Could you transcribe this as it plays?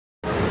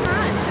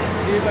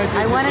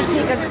I want to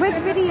take a quick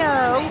video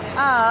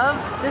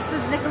of, this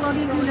is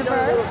Nickelodeon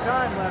Universe.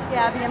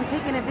 Gabby, I'm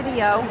taking a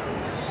video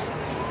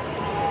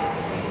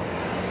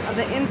of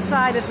the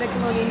inside of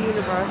Nickelodeon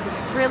Universe.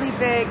 It's really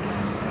big.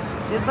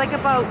 There's like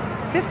about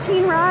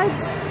 15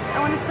 rides, I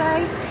want to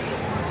say.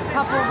 A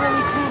couple of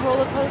really cool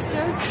roller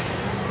coasters.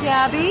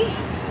 Gabby,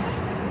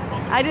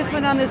 I just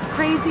went on this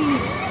crazy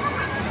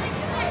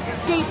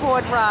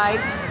skateboard ride.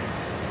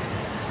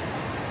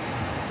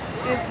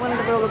 It's one of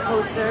the roller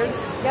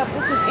coasters. Yep,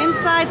 this is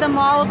inside the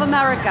Mall of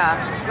America.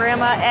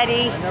 Grandma,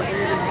 Eddie,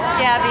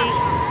 Gabby.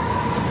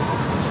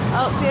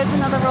 Oh, there's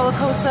another roller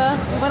coaster.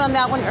 We went on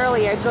that one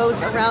earlier. It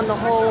goes around the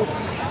whole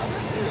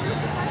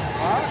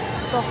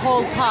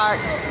park.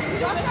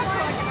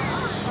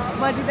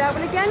 Want to do that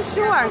one again?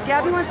 Sure.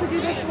 Gabby wants to do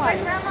this one.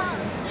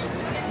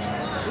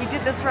 We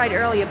did this ride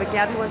earlier, but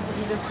Gabby wants to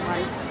do this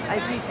one. I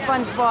see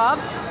SpongeBob.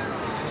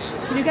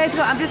 Can you guys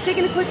go? I'm just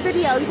taking a quick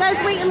video. You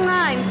guys wait in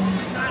line.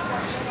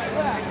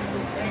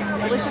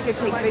 I wish I could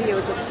take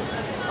videos of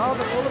all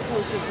the roller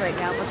coasters right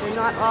now, but they're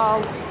not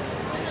all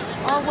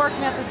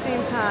working at the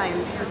same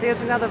time. But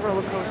there's another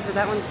roller coaster.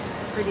 That one's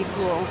pretty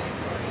cool.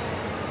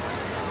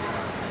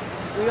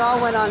 We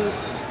all went on,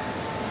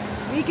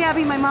 me,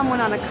 Gabby, my mom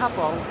went on a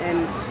couple,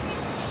 and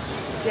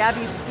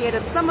Gabby's scared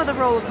of some of the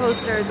roller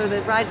coasters or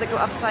the rides that go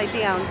upside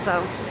down,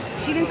 so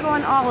she didn't go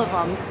on all of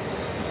them.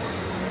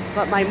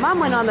 But my mom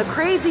went on the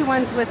crazy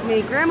ones with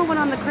me. Grandma went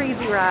on the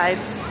crazy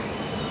rides.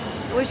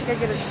 I wish I could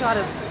get a shot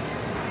of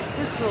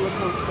this roller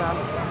coaster.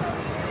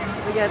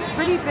 But yeah, it's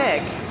pretty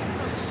big.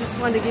 Just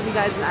wanted to give you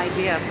guys an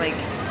idea of like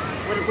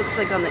what it looks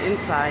like on the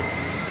inside.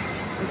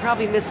 I'm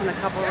probably missing a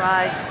couple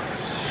rides.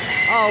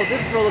 Oh,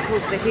 this roller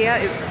coaster here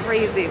is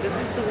crazy. This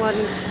is the one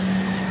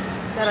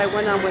that I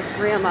went on with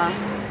Grandma.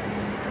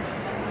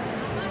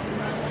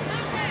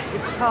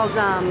 It's called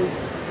the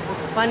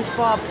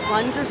SpongeBob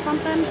Plunge or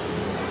something.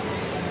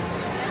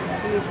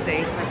 Let me see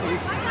if I can.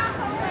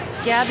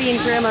 Gabby and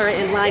Grandma are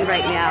in line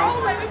right now.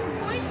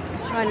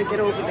 I'm trying to get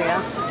over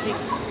there to take,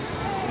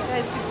 so you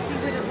guys can see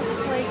what it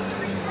looks like.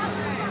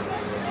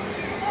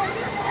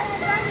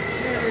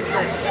 Where is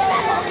it?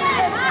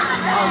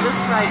 Oh, this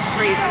ride's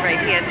crazy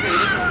right here too.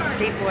 This is the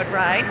skateboard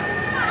ride.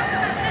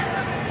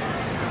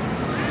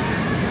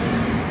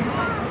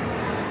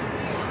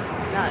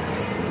 It's nuts.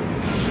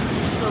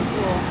 It's so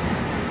cool.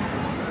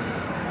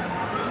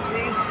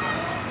 See?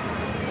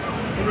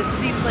 And the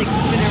seats like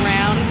spin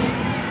around.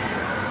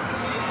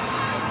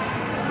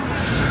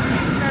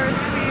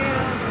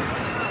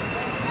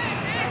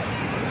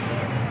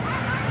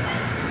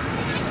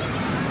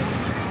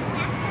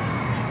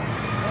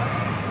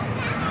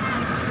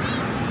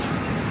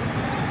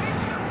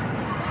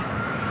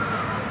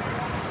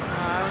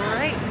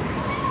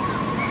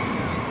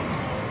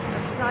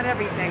 Not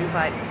everything,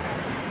 but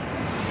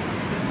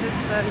this is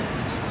the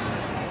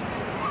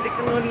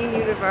Nickelodeon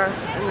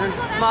Universe and the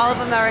Mall of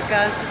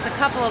America. Just a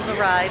couple of the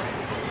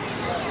rides,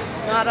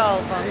 not all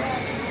of them.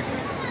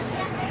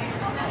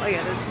 Oh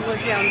yeah, there's more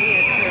down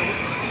here too.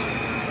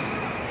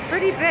 It's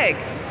pretty big,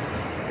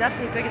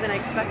 definitely bigger than I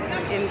expected for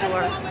an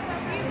indoor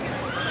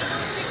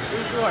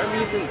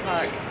amusement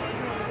park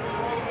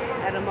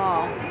at a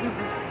mall.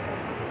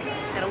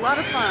 Had a lot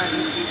of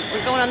fun.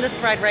 We're going on this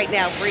ride right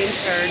now, Brain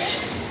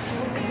Surge.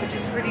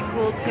 Pretty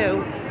cool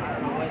too.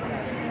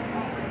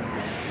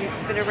 You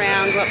spin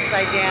around, go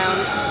upside down.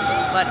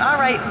 But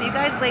alright, see you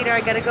guys later. I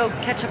gotta go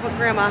catch up with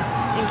Grandma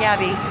and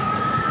Gabby.